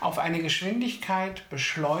 auf eine Geschwindigkeit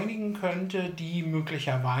beschleunigen könnte, die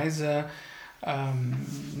möglicherweise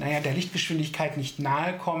der Lichtgeschwindigkeit nicht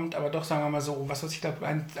nahe kommt, aber doch, sagen wir mal so, was weiß ich,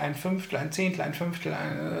 ein Fünftel, ein Zehntel, ein Fünftel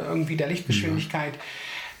irgendwie der Lichtgeschwindigkeit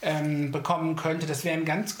bekommen könnte. Das wären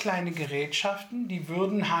ganz kleine Gerätschaften, die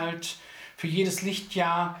würden halt für jedes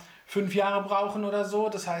Lichtjahr 5 Jahre brauchen oder so.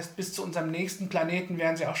 Das heißt, bis zu unserem nächsten Planeten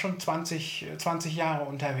wären sie auch schon 20 Jahre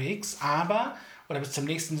unterwegs, oder bis zum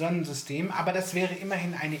nächsten Sonnensystem. Aber das wäre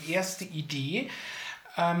immerhin eine erste Idee.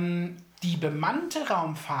 Die bemannte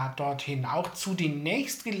Raumfahrt dorthin, auch zu den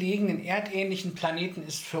nächstgelegenen erdähnlichen Planeten,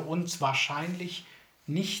 ist für uns wahrscheinlich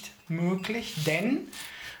nicht möglich, denn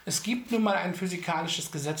es gibt nun mal ein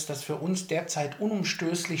physikalisches Gesetz, das für uns derzeit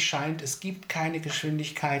unumstößlich scheint. Es gibt keine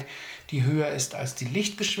Geschwindigkeit, die höher ist als die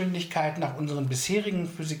Lichtgeschwindigkeit. Nach unseren bisherigen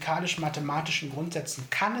physikalisch-mathematischen Grundsätzen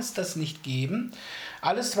kann es das nicht geben.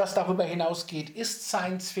 Alles, was darüber hinausgeht, ist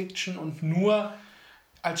Science Fiction und nur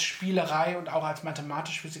als Spielerei und auch als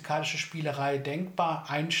mathematisch-physikalische Spielerei denkbar.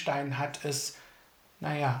 Einstein hat es,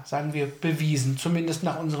 sagen wir, bewiesen, zumindest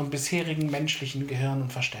nach unserem bisherigen menschlichen Gehirn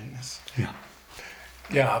und Verständnis.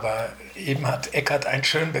 Ja, aber eben hat Eckart einen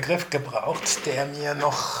schönen Begriff gebraucht, der mir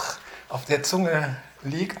noch auf der Zunge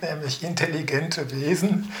liegt, nämlich intelligente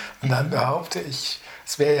Wesen. Und dann behaupte ich,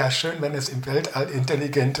 es wäre ja schön, wenn es im Weltall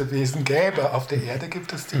intelligente Wesen gäbe. Auf der Erde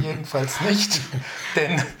gibt es die jedenfalls nicht.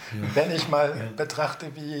 Denn wenn ich mal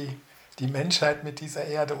betrachte, wie die Menschheit mit dieser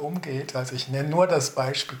Erde umgeht, also ich nenne nur das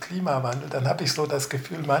Beispiel Klimawandel, dann habe ich so das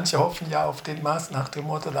Gefühl, manche hoffen ja auf den Mars nach dem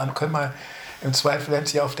Motto, dann können wir im Zweifel, wenn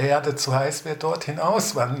es hier auf der Erde zu heiß wird, dorthin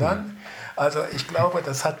auswandern. Also ich glaube,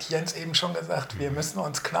 das hat Jens eben schon gesagt, wir müssen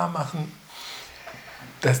uns klar machen,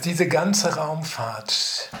 dass diese ganze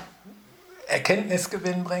Raumfahrt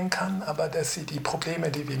Erkenntnisgewinn bringen kann, aber dass sie die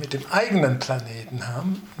Probleme, die wir mit dem eigenen Planeten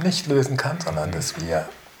haben, nicht lösen kann, sondern dass wir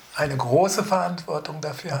eine große Verantwortung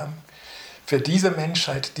dafür haben, für diese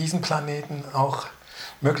Menschheit, diesen Planeten auch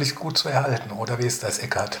möglichst gut zu erhalten. Oder wie ist das,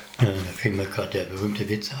 Eckart? Ja, da fiel mir gerade der berühmte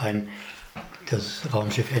Witz ein, das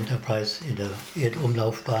Raumschiff Enterprise in der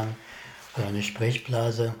Erdumlaufbahn war eine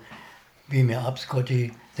Sprechblase. Beam me up,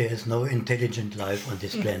 Scotty, there is no intelligent life on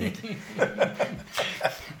this planet.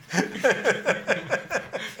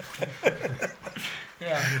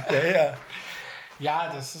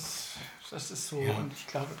 Ja, das ist so. Ja. Und ich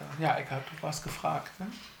glaube, Eckart, du warst gefragt, ne?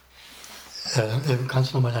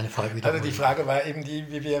 Kannst du nochmal deine Frage wiederholen? Also die Frage war eben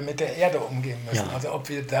die, wie wir mit der Erde umgehen müssen. Ja. Also ob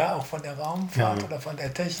wir da auch von der Raumfahrt oder von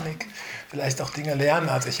der Technik vielleicht auch Dinge lernen.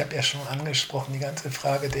 Also ich habe ja schon angesprochen, die ganze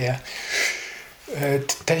Frage der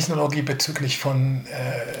Technologie bezüglich von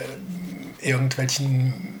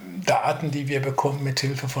irgendwelchen Daten, die wir bekommen mit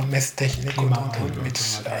Hilfe von Messtechnik und mit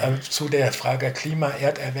zu der Frage Klima,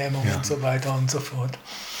 Erderwärmung und so weiter und so fort.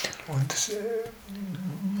 Und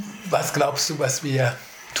was glaubst du, was wir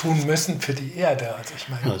tun müssen für die Erde? Also ich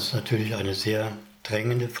meine, das ist natürlich eine sehr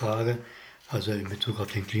drängende Frage. Also in Bezug auf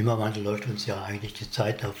den Klimawandel läuft uns ja eigentlich die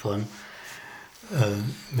Zeit davon.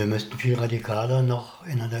 Wir müssten viel radikaler noch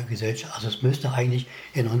in einer Gesellschaft, also es müsste eigentlich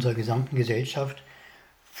in unserer gesamten Gesellschaft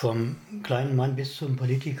vom kleinen Mann bis zum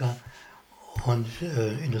Politiker und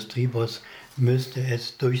Industrieboss müsste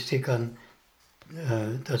es durchsickern,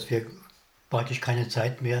 dass wir praktisch keine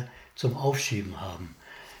Zeit mehr zum Aufschieben haben.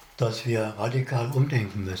 Dass wir radikal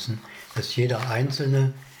umdenken müssen, dass jeder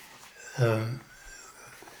Einzelne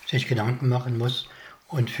sich Gedanken machen muss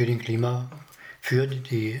und für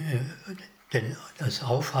das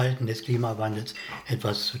Aufhalten des Klimawandels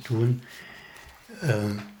etwas zu tun.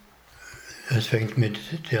 Es fängt mit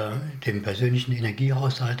dem persönlichen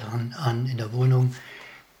Energiehaushalt an in der Wohnung,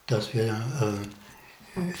 dass wir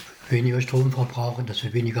weniger Strom verbrauchen, dass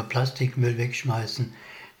wir weniger Plastikmüll wegschmeißen,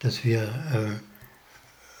 dass wir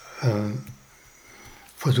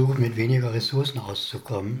versuchen, mit weniger Ressourcen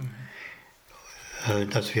auszukommen,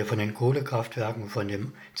 dass wir von den Kohlekraftwerken, von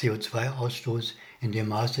dem CO2-Ausstoß in dem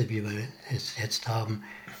Maße, wie wir es jetzt haben,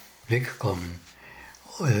 wegkommen.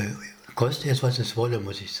 Koste es, was es wolle,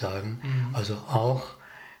 muss ich sagen. Also auch,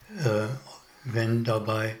 wenn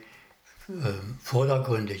dabei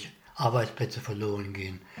vordergründig Arbeitsplätze verloren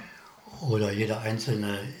gehen oder jeder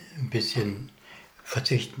Einzelne ein bisschen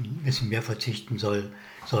mehr verzichten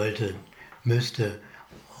müsste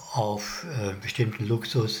auf bestimmten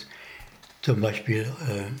Luxus. Zum Beispiel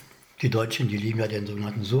die Deutschen, die lieben ja den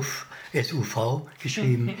sogenannten SUV, SUV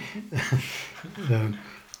geschrieben.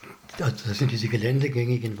 Das sind diese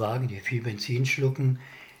geländegängigen Wagen, die viel Benzin schlucken,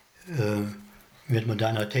 mit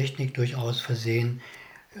moderner Technik durchaus versehen.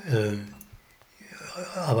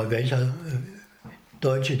 Aber welcher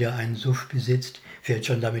Deutsche, der einen SUV besitzt, fährt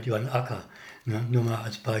schon damit über den Acker? Ne? Nur mal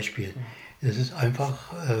als Beispiel. Es ist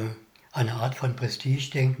einfach eine Art von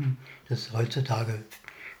Prestigedenken, das heutzutage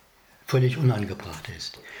völlig unangebracht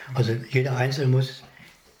ist. Also jeder Einzelne muss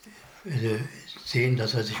sehen,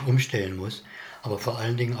 dass er sich umstellen muss, aber vor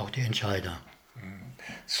allen Dingen auch die Entscheider.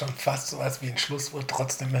 Das ist schon fast so was wie ein Schlusswort.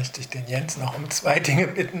 Trotzdem möchte ich den Jens noch um 2 Dinge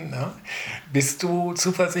bitten. Ne? Bist du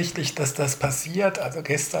zuversichtlich, dass das passiert? Also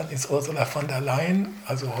gestern ist Ursula von der Leyen,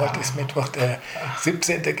 also heute ist Mittwoch der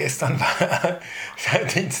 17., gestern war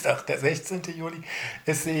Dienstag der 16. Juli,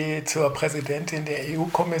 ist sie zur Präsidentin der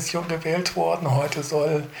EU-Kommission gewählt worden. Heute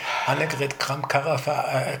soll Annegret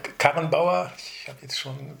Kramp-Karrenbauer, ich habe jetzt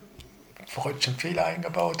schon verrückten Fehler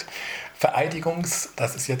eingebaut,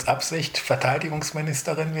 das ist jetzt Absicht,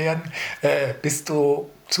 Verteidigungsministerin werden. Bist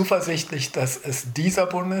du zuversichtlich, dass es dieser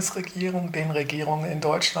Bundesregierung, den Regierungen in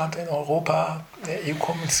Deutschland, in Europa, der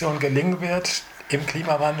EU-Kommission gelingen wird, im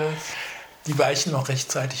Klimawandel die Weichen noch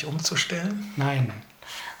rechtzeitig umzustellen? Nein,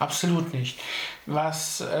 absolut nicht.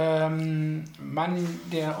 Was man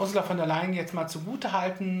der Ursula von der Leyen jetzt mal zugute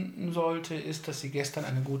halten sollte, ist, dass sie gestern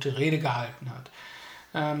eine gute Rede gehalten hat.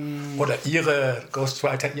 Oder ihre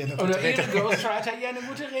Ghostwriter ihr eine gute Rede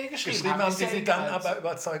geschrieben haben, die sie dann aber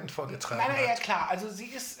überzeugend vorgetragen hat. Ja klar, also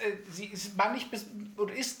sie war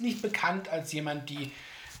ist nicht bekannt als jemand, die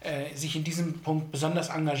sich in diesem Punkt besonders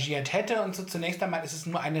engagiert hätte, und so zunächst einmal ist es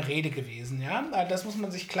nur eine Rede gewesen. Ja? Das muss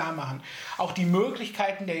man sich klar machen. Auch die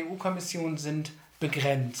Möglichkeiten der EU-Kommission sind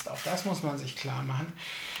begrenzt. Auch das muss man sich klar machen.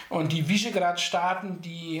 Und die Visegrad-Staaten,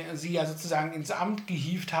 die sie ja sozusagen ins Amt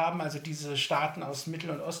gehievt haben, also diese Staaten aus Mittel-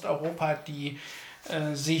 und Osteuropa, die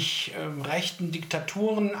sich rechten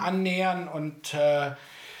Diktaturen annähern und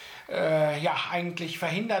eigentlich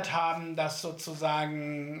verhindert haben, dass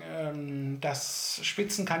sozusagen das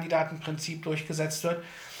Spitzenkandidatenprinzip durchgesetzt wird.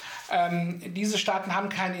 Diese Staaten haben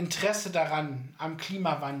kein Interesse daran, am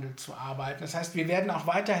Klimawandel zu arbeiten. Das heißt, wir werden auch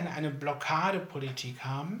weiterhin eine Blockadepolitik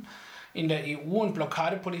haben in der EU, und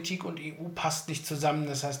Blockadepolitik und EU passt nicht zusammen.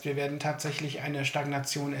 Das heißt, wir werden tatsächlich eine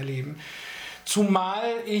Stagnation erleben. Zumal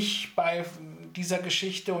ich bei dieser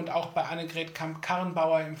Geschichte und auch bei Annegret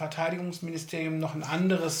Kramp-Karrenbauer im Verteidigungsministerium noch ein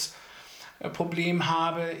anderes Problem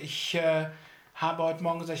habe. Ich habe heute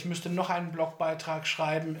Morgen gesagt, ich müsste noch einen Blogbeitrag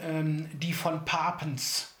schreiben, die von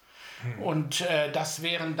Papens. Und das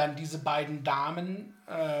wären dann diese beiden Damen,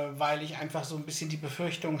 weil ich einfach so ein bisschen die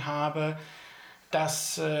Befürchtung habe,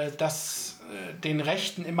 dass das den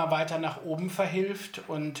Rechten immer weiter nach oben verhilft,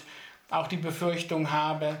 und auch die Befürchtung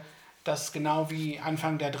habe, dass genau wie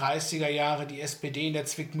Anfang der 30er Jahre die SPD in der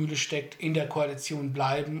Zwickmühle steckt, in der Koalition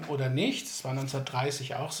bleiben oder nicht. Das war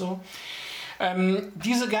 1930 auch so.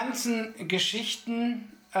 Diese ganzen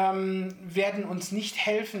Geschichten werden uns nicht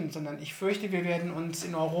helfen, sondern ich fürchte, wir werden uns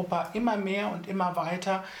in Europa immer mehr und immer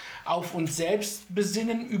weiter auf uns selbst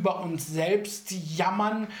besinnen, über uns selbst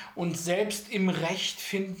jammern, uns selbst im Recht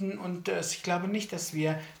finden, und ich glaube nicht, dass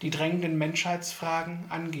wir die drängenden Menschheitsfragen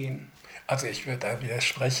angehen. Also ich würde da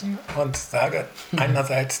widersprechen und sage,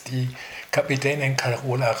 einerseits die Kapitänin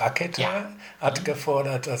Carola Rackete hat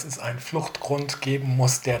gefordert, dass es einen Fluchtgrund geben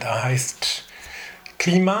muss, der da heißt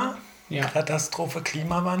Klima. Katastrophe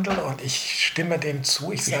Klimawandel und ich stimme dem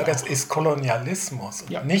zu. Ich sage, es ist Kolonialismus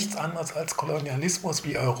und nichts anderes als Kolonialismus,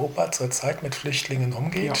 wie Europa zurzeit mit Flüchtlingen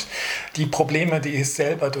umgeht. Ja. Die Probleme, die es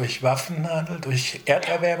selber durch Waffenhandel, durch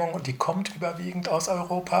Erderwärmung, und die kommt überwiegend aus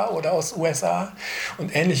Europa oder aus USA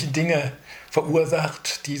und ähnliche Dinge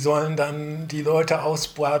verursacht, die sollen dann die Leute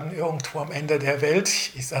ausbaden irgendwo am Ende der Welt.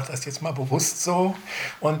 Ich sage das jetzt mal bewusst so.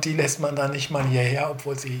 Und die lässt man dann nicht mal hierher,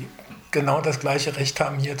 obwohl sie genau das gleiche Recht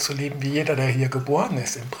haben, hier zu leben, wie jeder, der hier geboren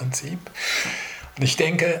ist im Prinzip. Und ich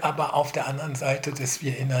denke aber auf der anderen Seite, dass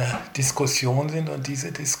wir in einer Diskussion sind und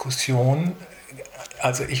diese Diskussion,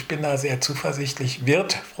 also ich bin da sehr zuversichtlich,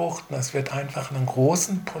 wird fruchten. Es wird einfach einen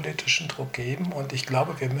großen politischen Druck geben und ich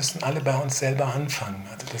glaube, wir müssen alle bei uns selber anfangen.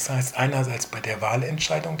 Also das heißt einerseits bei der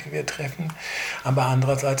Wahlentscheidung, die wir treffen, aber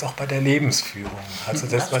andererseits auch bei der Lebensführung. Also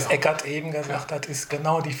das, was Eckart eben gesagt hat, ist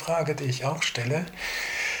genau die Frage, die ich auch stelle.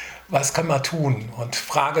 Was kann man tun? Und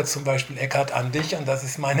frage zum Beispiel, Eckart, an dich, und das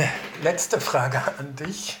ist meine letzte Frage an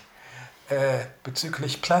dich,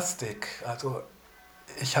 bezüglich Plastik. Also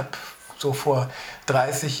ich habe so vor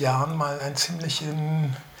 30 Jahren mal einen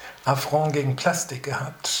ziemlichen Affront gegen Plastik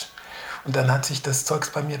gehabt. Und dann hat sich das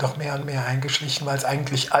Zeugs bei mir doch mehr und mehr eingeschlichen, weil es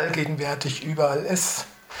eigentlich allgegenwärtig überall ist.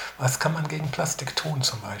 Was kann man gegen Plastik tun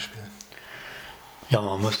zum Beispiel? Ja,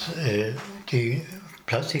 man muss die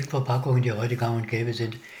Plastikverpackungen, die heute gang und gäbe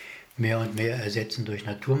sind, mehr und mehr ersetzen durch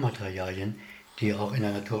Naturmaterialien, die auch in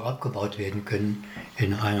der Natur abgebaut werden können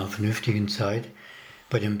in einer vernünftigen Zeit.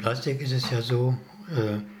 Bei dem Plastik ist es ja so,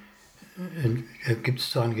 gibt es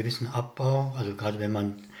zwar einen gewissen Abbau, also gerade wenn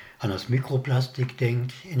man an das Mikroplastik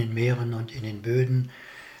denkt in den Meeren und in den Böden,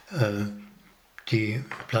 die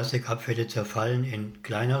Plastikabfälle zerfallen in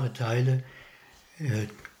kleinere Teile,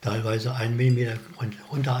 teilweise 1 mm und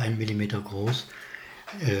unter 1 mm groß,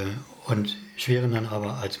 und schwirren dann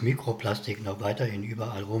aber als Mikroplastik noch weiterhin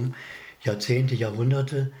überall rum, Jahrzehnte,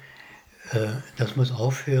 Jahrhunderte. Das muss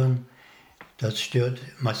aufhören. Das stört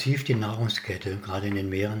massiv die Nahrungskette, gerade in den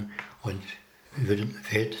Meeren, und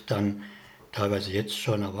fällt dann teilweise jetzt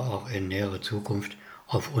schon, aber auch in näherer Zukunft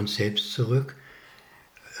auf uns selbst zurück.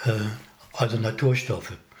 Also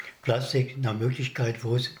Naturstoffe. Plastik nach Möglichkeit,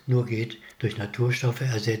 wo es nur geht, durch Naturstoffe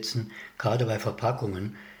ersetzen, gerade bei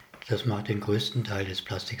Verpackungen. Das macht den größten Teil des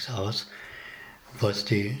Plastiks aus. Was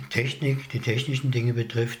die technischen Dinge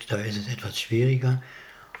betrifft, da ist es etwas schwieriger.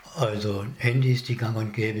 Also Handys, die gang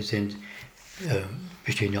und gäbe sind,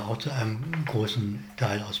 bestehen ja auch zu einem großen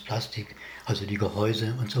Teil aus Plastik, also die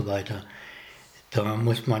Gehäuse und so weiter. Da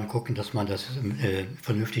muss man gucken, dass man das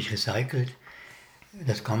vernünftig recycelt.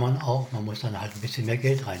 Das kann man auch, man muss dann halt ein bisschen mehr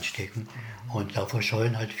Geld reinstecken. Und davor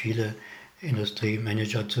scheuen halt viele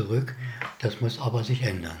Industriemanager zurück. Das muss aber sich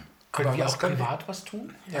ändern. Können wir auch privat was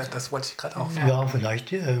tun? Ja, das wollte ich gerade auch fragen. Ja,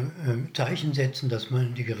 vielleicht Zeichen setzen, dass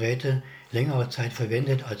man die Geräte längere Zeit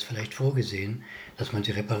verwendet als vielleicht vorgesehen, dass man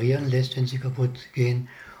sie reparieren lässt, wenn sie kaputt gehen,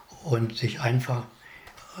 und sich einfach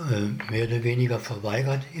mehr oder weniger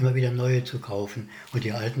verweigert, immer wieder neue zu kaufen und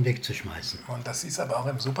die alten wegzuschmeißen. Und das ist aber auch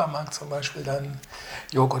im Supermarkt zum Beispiel dann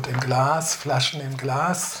Joghurt im Glas, Flaschen im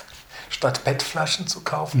Glas, statt PET-Flaschen zu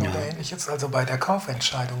kaufen oder ähnliches, also bei der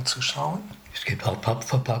Kaufentscheidung zu schauen. Es gibt auch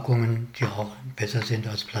Pappverpackungen, die auch besser sind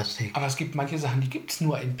als Plastik. Aber es gibt manche Sachen, die gibt es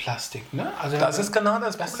nur in Plastik. Ne? Also das ist genau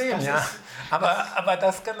das Problem, ja. Aber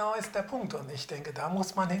das genau ist der Punkt. Und ich denke, da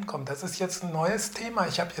muss man hinkommen. Das ist jetzt ein neues Thema.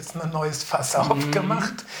 Ich habe jetzt ein neues Fass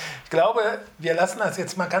aufgemacht. Ich glaube, wir lassen das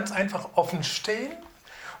jetzt mal ganz einfach offen stehen.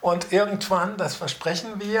 Und irgendwann, das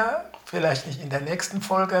versprechen wir, vielleicht nicht in der nächsten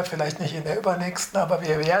Folge, vielleicht nicht in der übernächsten, aber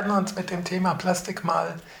wir werden uns mit dem Thema Plastik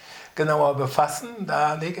mal genauer befassen.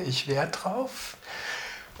 Da lege ich Wert drauf.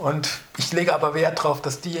 Und ich lege aber Wert darauf,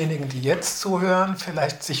 dass diejenigen, die jetzt zuhören,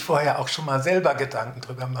 vielleicht sich vorher auch schon mal selber Gedanken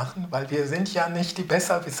drüber machen, weil wir sind ja nicht die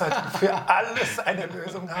Besserwisser, die für alles eine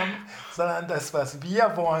Lösung haben, sondern das, was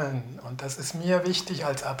wir wollen, und das ist mir wichtig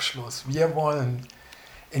als Abschluss, wir wollen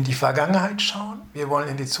in die Vergangenheit schauen, wir wollen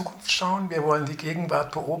in die Zukunft schauen, wir wollen die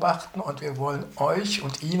Gegenwart beobachten und wir wollen euch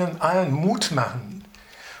und Ihnen allen Mut machen.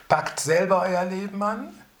 Packt selber euer Leben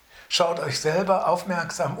an. Schaut euch selber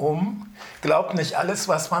aufmerksam um. Glaubt nicht alles,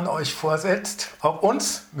 was man euch vorsetzt. Auch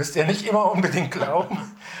uns müsst ihr nicht immer unbedingt glauben.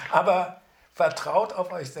 Aber vertraut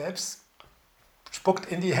auf euch selbst, spuckt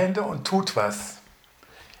in die Hände und tut was.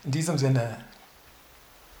 In diesem Sinne.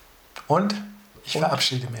 Und ich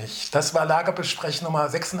verabschiede mich. Das war Lagerbesprech Nummer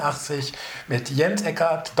 86 mit Jens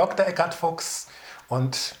Eckart, Dr. Eckart Fuchs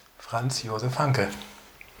und Franz Josef Hanke.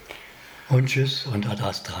 Und tschüss und ad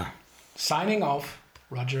astra. Signing off.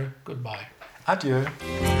 Roger, goodbye. Adieu.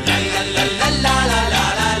 La la la la la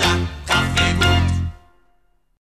la la la.